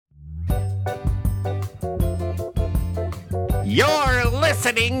You're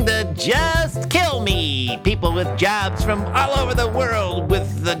listening to Just Kill Me. People with jobs from all over the world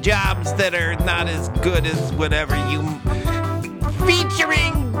with the jobs that are not as good as whatever you...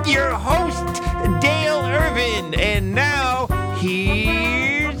 Featuring your host, Dale Irvin. And now,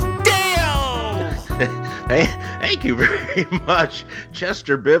 here's Dale. Thank you very much,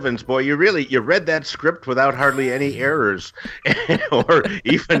 Chester Bivens. Boy, you read that script without hardly any errors, or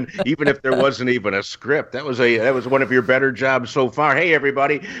even if there wasn't even a script. That was one of your better jobs so far. Hey,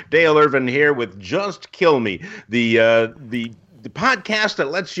 everybody, Dale Irvin here with Just Kill Me, the podcast that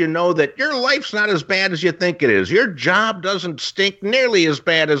lets you know that your life's not as bad as you think it is. Your job doesn't stink nearly as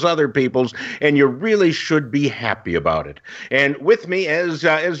bad as other people's, and you really should be happy about it. And with me,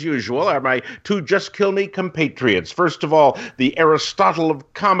 as usual, are my two Just Kill Me compatriots. First of all, the Aristotle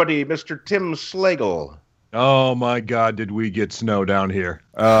of comedy, Mr. Tim Slagle. Oh, my God, did we get snow down here.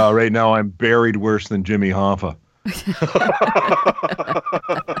 Right now, I'm buried worse than Jimmy Hoffa.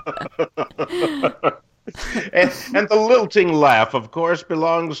 And the lilting laugh, of course,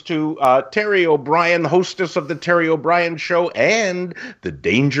 belongs to Terry O'Brien, hostess of the Terry O'Brien Show and the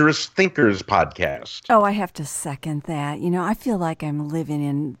Dangerous Thinkers podcast. Oh, I have to second that. You know, I feel like I'm living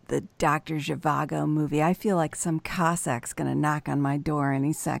in the Dr. Zhivago movie. I feel like some Cossack's going to knock on my door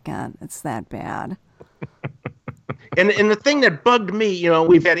any second. It's that bad. And the thing that bugged me, you know,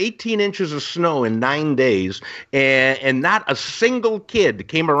 we've had 18 inches of snow in 9 days, and not a single kid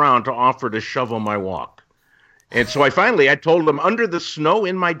came around to offer to shovel my walk. And so I told them, under the snow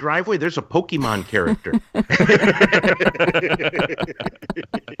in my driveway, there's a Pokemon character.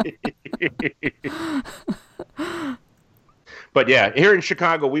 But yeah, here in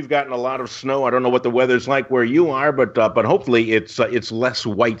Chicago, we've gotten a lot of snow. I don't know what the weather's like where you are, but hopefully it's less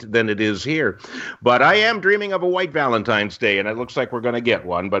white than it is here. But I am dreaming of a white Valentine's Day, and it looks like we're going to get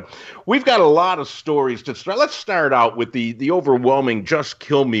one. But we've got a lot of stories to start. Let's start out with the overwhelming Just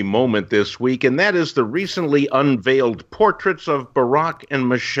Kill Me moment this week, and that is the recently unveiled portraits of Barack and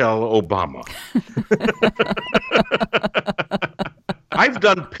Michelle Obama. I've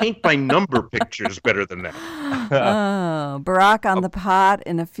done paint-by-number pictures better than that. Oh, Barack on the pot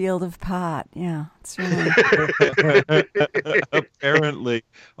in a field of pot. Yeah, it's really...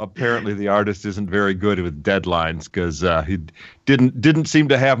 Apparently, the artist isn't very good with deadlines because he didn't seem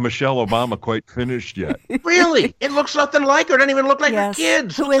to have Michelle Obama quite finished yet. Really? It looks nothing like her. It doesn't even look like her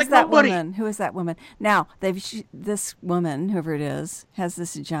kids. Who is that woman? Who is that woman? Now, this woman, whoever it is, has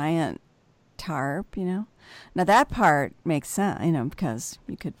this giant tarp, you know. Now, that part makes sense, you know, because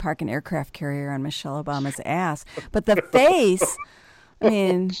you could park an aircraft carrier on Michelle Obama's ass. But the face, I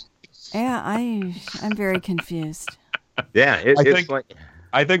mean, yeah, I'm very confused. Yeah,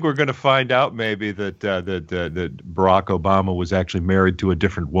 I think we're going to find out maybe that Barack Obama was actually married to a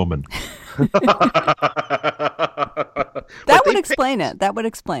different woman. That would explain it. That would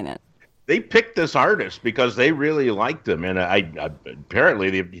explain it. They picked this artist because they really liked him, and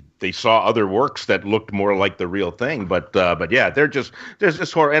apparently they saw other works that looked more like the real thing. But yeah, there's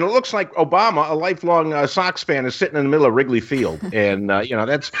this horror, and it looks like Obama, a lifelong Sox fan, is sitting in the middle of Wrigley Field, and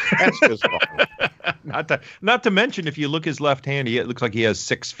that's just wrong. Not to mention, if you look his left hand, it looks like he has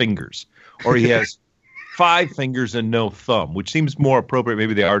 6 fingers, or he has 5 fingers and no thumb, which seems more appropriate.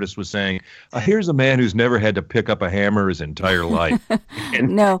 Maybe the artist was saying, here's a man who's never had to pick up a hammer his entire life.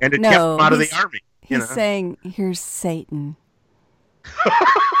 and it kept him out of the army. He's saying, here's Satan.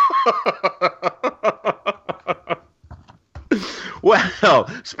 Well,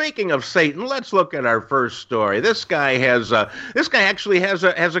 speaking of Satan, let's look at our first story. This guy actually has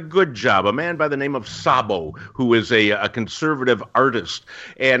a good job. A man by the name of Sabo, who is a conservative artist.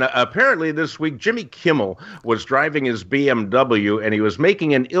 And apparently this week, Jimmy Kimmel was driving his BMW, and he was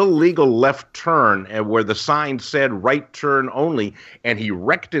making an illegal left turn where the sign said right turn only, and he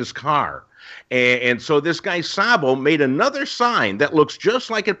wrecked his car. And so this guy Sabo made another sign that looks just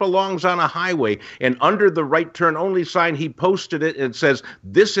like it belongs on a highway. And under the right turn only sign, he posted it and it says,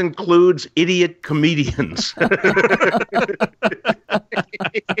 "This includes idiot comedians."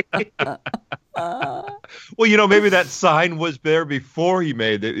 Well, you know, maybe that sign was there before he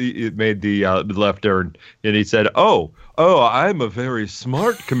made the left turn, and he said, "Oh, I'm a very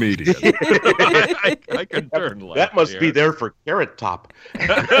smart comedian. I can turn left." That must be there for Carrot Top.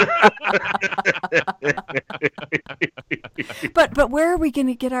 But where are we going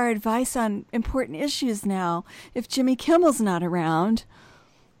to get our advice on important issues now if Jimmy Kimmel's not around?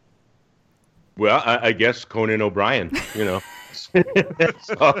 Well, I guess Conan O'Brien, you know.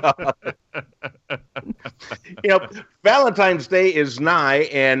 Valentine's Day is nigh,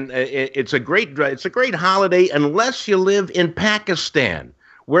 and it's a great holiday unless you live in Pakistan,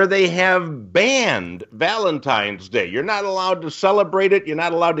 where they have banned Valentine's Day. You're not allowed to celebrate it. You're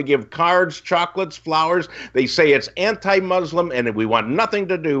not allowed to give cards, chocolates, flowers. They say it's anti-Muslim and we want nothing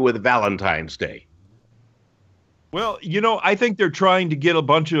to do with Valentine's Day. Well, I think they're trying to get a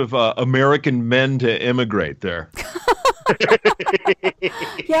bunch of American men to immigrate there.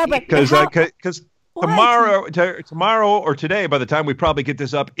 Yeah, but Because tomorrow or today, by the time we probably get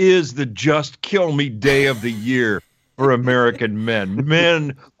this up, is the Just Kill Me Day of the year for American men.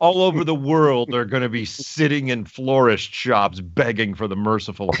 Men all over the world are going to be sitting in florist shops begging for the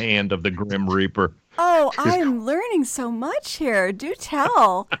merciful hand of the Grim Reaper. Oh, I'm learning so much here. Do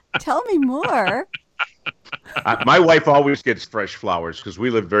tell. Tell me more. My wife always gets fresh flowers because we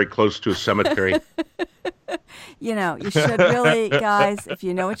live very close to a cemetery. You should really, guys, if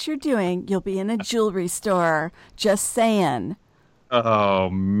you know what you're doing, you'll be in a jewelry store. Just saying. Oh,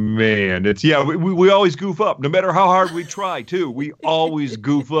 man. We always goof up, no matter how hard we try, too. We always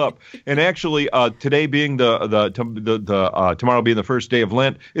goof up. And actually, today being tomorrow being the first day of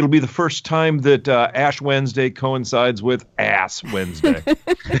Lent, it'll be the first time that Ash Wednesday coincides with Ass Wednesday.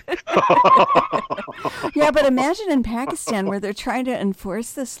 Yeah, but imagine in Pakistan where they're trying to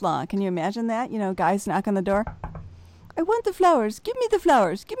enforce this law. Can you imagine that? Guys knock on the door. I want the flowers. Give me the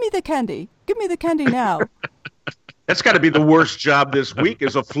flowers. Give me the candy. Give me the candy now. That's got to be the worst job this week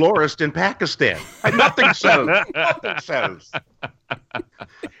as a florist in Pakistan. Nothing sells. Nothing sells.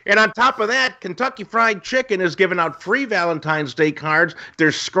 And on top of that, Kentucky Fried Chicken is giving out free Valentine's Day cards.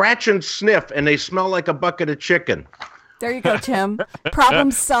 They're scratch and sniff, and they smell like a bucket of chicken. There you go, Tim.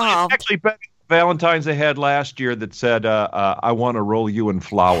 Problem solved. Actually, better than Valentine's they had last year that said, I want to roll you in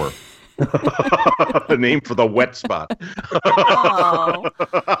flour. The name for the wet spot. Oh.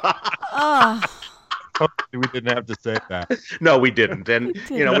 Oh. We didn't have to say that. No, we didn't. And,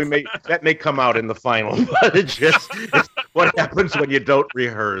 that may come out in the final, but it's what happens when you don't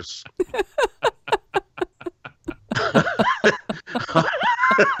rehearse.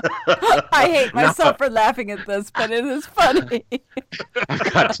 I hate myself for laughing at this, but it is funny.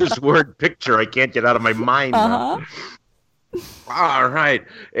 I've got this word picture I can't get out of my mind now. All right.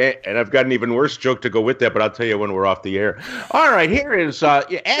 And I've got an even worse joke to go with that, but I'll tell you when we're off the air. All right, here is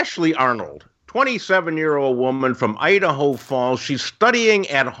Ashley Arnold. 27-year-old woman from Idaho Falls. She's studying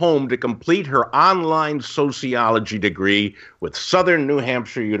at home to complete her online sociology degree with Southern New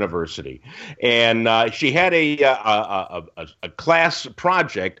Hampshire University. And she had a class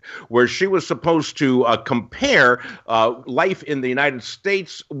project where she was supposed to compare life in the United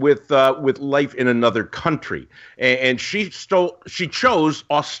States with life in another country. And she chose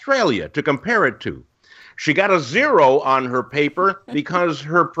Australia to compare it to. She got a 0 on her paper because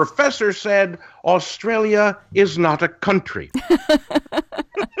her professor said Australia is not a country.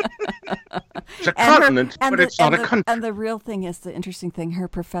 It's a continent, but it's not a country. And the real thing is, the interesting thing, her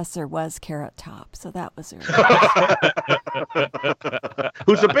professor was Carrot Top, so that was her.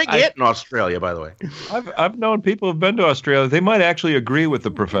 Who's a big hit in Australia, by the way. I've known people who've been to Australia. They might actually agree with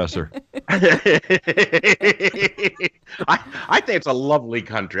the professor. I think it's a lovely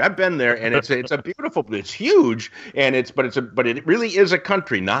country. I've been there, and it's a beautiful. It's huge, and but it really is a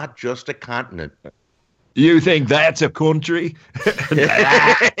country, not just a continent. You think that's a country? It's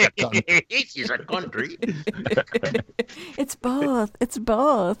a country. It's both. It's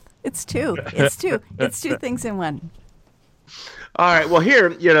both. It's two. It's two. It's two things in one. All right. Well, here,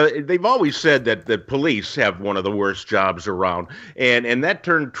 they've always said that the police have one of the worst jobs around. And that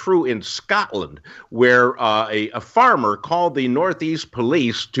turned true in Scotland, where a farmer called the Northeast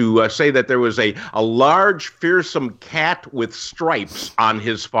Police to say that there was a large, fearsome cat with stripes on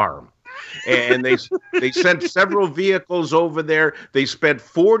his farm. And they sent several vehicles over there. They spent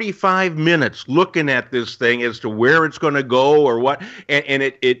 45 minutes looking at this thing as to where it's going to go or what. And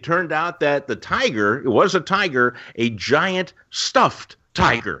it turned out that it was a tiger, a giant stuffed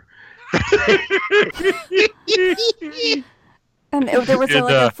tiger. And there was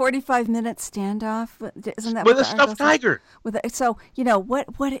like a 45-minute standoff. Isn't that with a stuffed tiger? So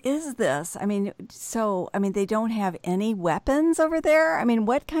what is this? I mean, they don't have any weapons over there. I mean,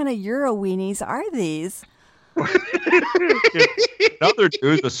 what kind of Euro weenies are these? Another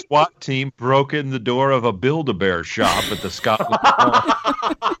dude, the SWAT team broke in the door of a Build-A-Bear shop at the Scotland Mall.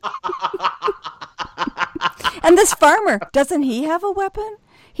 And this farmer, doesn't he have a weapon?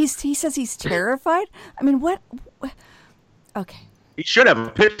 He says he's terrified. I mean, what? Okay. He should have a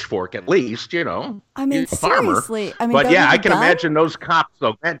pitchfork at least, I mean, seriously. I mean, but yeah, I can imagine those cops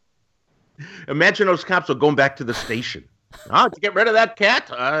though. Imagine those cops are going back to the station. Did you get rid of that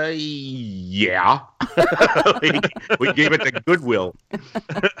cat? Yeah. we gave it to Goodwill.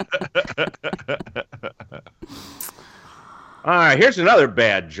 All right, here's another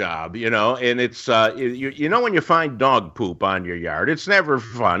bad job, and it's when you find dog poop on your yard, it's never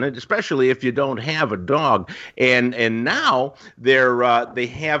fun, and especially if you don't have a dog. And now they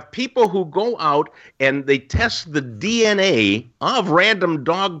have people who go out and they test the DNA of random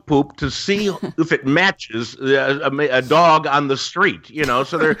dog poop to see if it matches a dog on the street.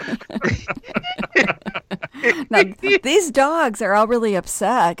 So they're Now, these dogs are all really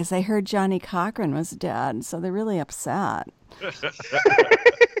upset because they heard Johnny Cochran was dead, so they're really upset.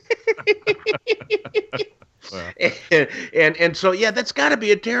 and so that's got to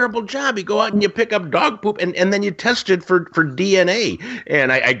be a terrible job. You go out and you pick up dog poop and then you test it for DNA,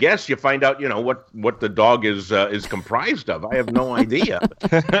 and I guess you find out what the dog is comprised of. I have no idea.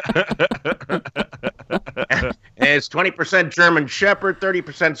 And it's 20% German Shepherd,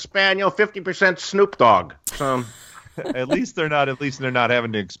 30% Spaniel, 50% Snoop Dogg. So. At least they're not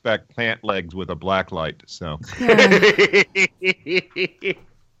having to expect pant legs with a black light. So.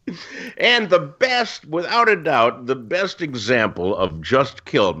 And the best, without a doubt, the best example of just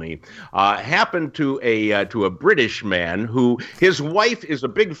kill me happened to a British man who his wife is a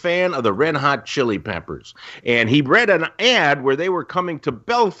big fan of the Red Hot Chili Peppers, and he read an ad where they were coming to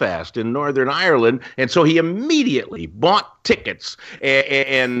Belfast in Northern Ireland, and so he immediately bought tickets,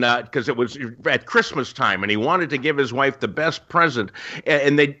 and because it was at Christmas time, and he wanted to give his wife the best present,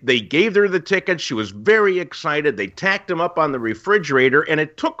 and they gave her the tickets. She was very excited. They tacked them up on the refrigerator, and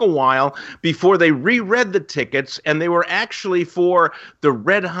it took a while before they reread the tickets, and they were actually for the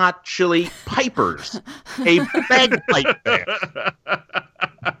Red Hot Chili Pipers, a bagpipe band.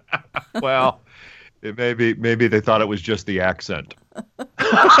 Well, maybe they thought it was just the accent.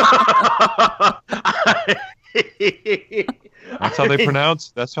 That's how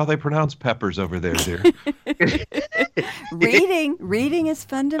they pronounce peppers over there, dear. Reading is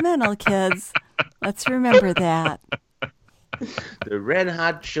fundamental, kids. Let's remember that. The Red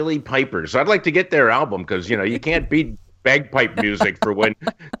Hot Chili Pipers. I'd like to get their album because, you can't beat bagpipe music for when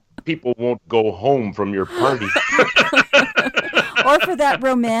people won't go home from your party. Or for that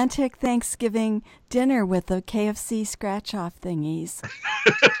romantic Thanksgiving dinner with the KFC scratch-off thingies.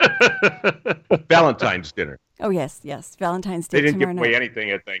 Valentine's dinner. Oh, yes. Valentine's Day They didn't give tomorrow away night.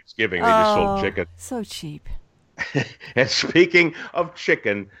 anything at Thanksgiving. They just sold chicken. So cheap. And speaking of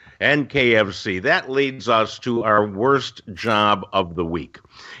chicken and KFC, that leads us to our worst job of the week.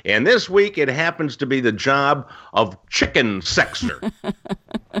 And this week, it happens to be the job of chicken sexer.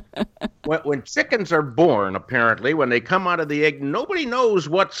 When chickens are born, apparently, when they come out of the egg, nobody knows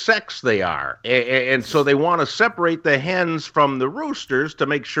what sex they are. And so they want to separate the hens from the roosters to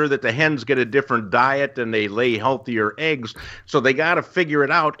make sure that the hens get a different diet and they lay healthier eggs. So they got to figure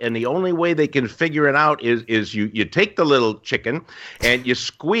it out. And the only way they can figure it out is you take the little chicken and you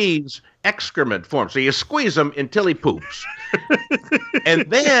squeeze excrement for him. So you squeeze him until he poops. And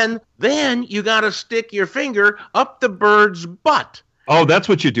then you got to stick your finger up the bird's butt. Oh, that's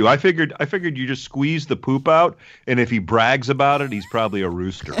what you do. I figured you just squeeze the poop out, and if he brags about it, he's probably a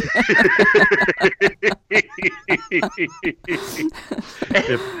rooster.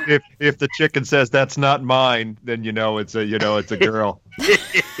 if the chicken says that's not mine, then it's a girl.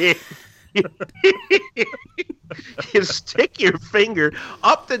 You stick your finger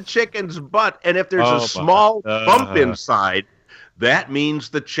up the chicken's butt, and if there's a small bump inside, that means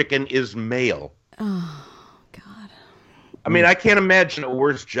the chicken is male. Oh, God. I mean, I can't imagine a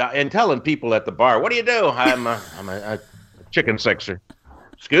worse job. And telling people at the bar, "What do you do?" I'm a chicken sexer.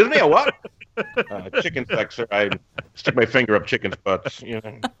 Excuse me, a what? Chicken sexer. I stick my finger up chickens' butts. It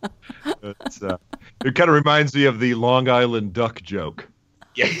kind of reminds me of the Long Island duck joke.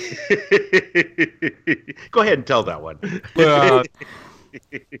 Yeah. Go ahead and tell that one.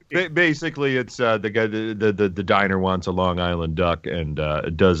 Basically, it's the guy. The diner wants a Long Island duck, and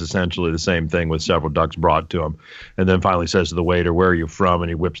does essentially the same thing with several ducks brought to him, and then finally says to the waiter, "Where are you from?" And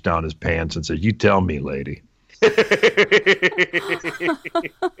he whips down his pants and says, "You tell me, lady."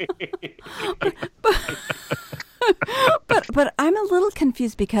 But I'm a little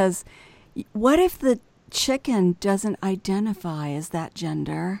confused because what if the chicken doesn't identify as that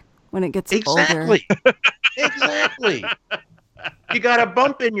gender when it gets older? Exactly. You got a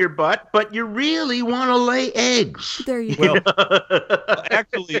bump in your butt, but you really want to lay eggs. There you go. Well,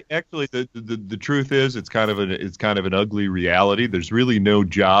 actually, the truth is, it's kind of an ugly reality. There's really no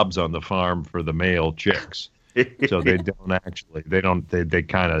jobs on the farm for the male chicks, so they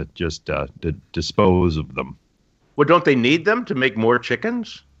kind of just dispose of them. Well, don't they need them to make more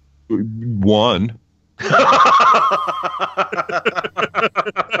chickens? One.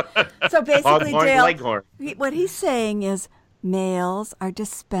 So basically, Dale, Leghorn. what he's saying is males are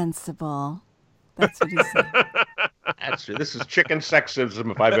dispensable. That's what he said. This is chicken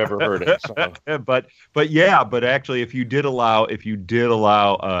sexism if I've ever heard it. So. but actually, if you did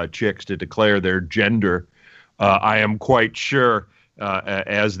allow chicks to declare their gender, I am quite sure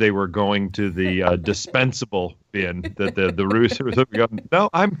as they were going to the dispensable bin that the roosters would go, no,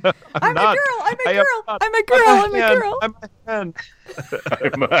 I'm not. I'm a girl. I'm a girl. I'm a hen.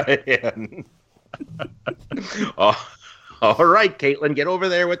 I'm a hen. Oh. All right, Caitlin, get over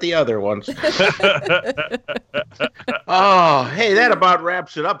there with the other ones. Oh, hey, that about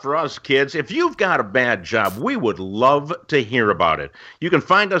wraps it up for us, kids. If you've got a bad job, we would love to hear about it. You can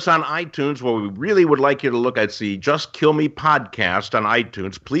find us on iTunes, where we really would like you to look at the Just Kill Me podcast on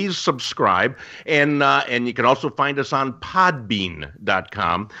iTunes. Please subscribe, and you can also find us on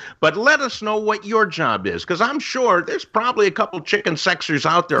podbean.com. But let us know what your job is, because I'm sure there's probably a couple chicken sexers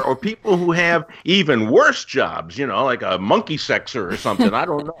out there, or people who have even worse jobs, like a monkey sexer or something. I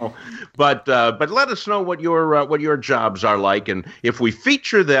don't know, but let us know what your jobs are like, and if we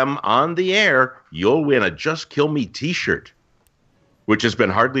feature them on the air, you'll win a Just Kill Me T-shirt, which has been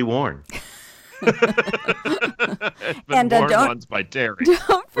hardly worn. It's been worn once by Terry.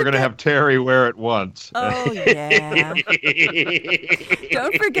 We're going to have Terry wear it once. Oh yeah.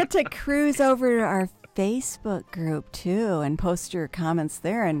 Don't forget to cruise over to our Facebook group too and post your comments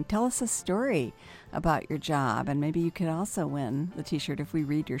there and tell us a story about your job, and maybe you could also win the T-shirt if we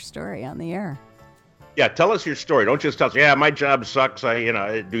read your story on the air. Yeah, tell us your story. Don't just tell us, yeah, my job sucks,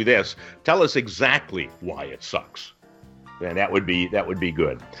 I do this. Tell us exactly why it sucks. And that would be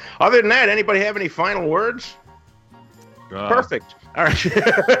good. Other than that, anybody have any final words? Perfect. All right.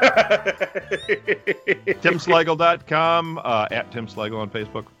 TimSlegel.com, at Tim Slegel on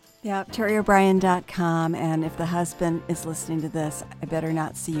Facebook. Yeah, TerryO'Brien.com, and if the husband is listening to this, I better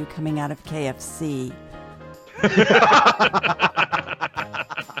not see you coming out of KFC.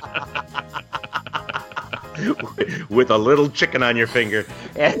 With a little chicken on your finger.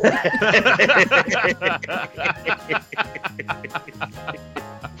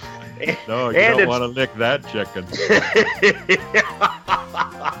 No, you don't want to lick that chicken.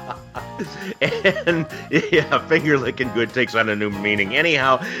 And yeah, finger licking good takes on a new meaning.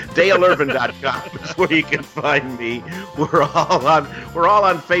 Anyhow, DaleIrvin.com is where you can find me. We're all on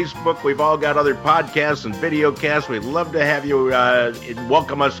Facebook. We've all got other podcasts and video casts. We'd love to have you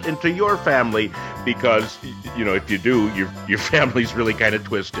welcome us into your family, because if you do, your family's really kind of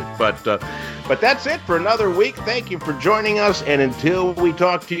twisted. But that's it for another week. Thank you for joining us, and until we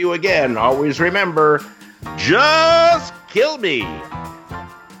talk to you again, always remember, just kill me.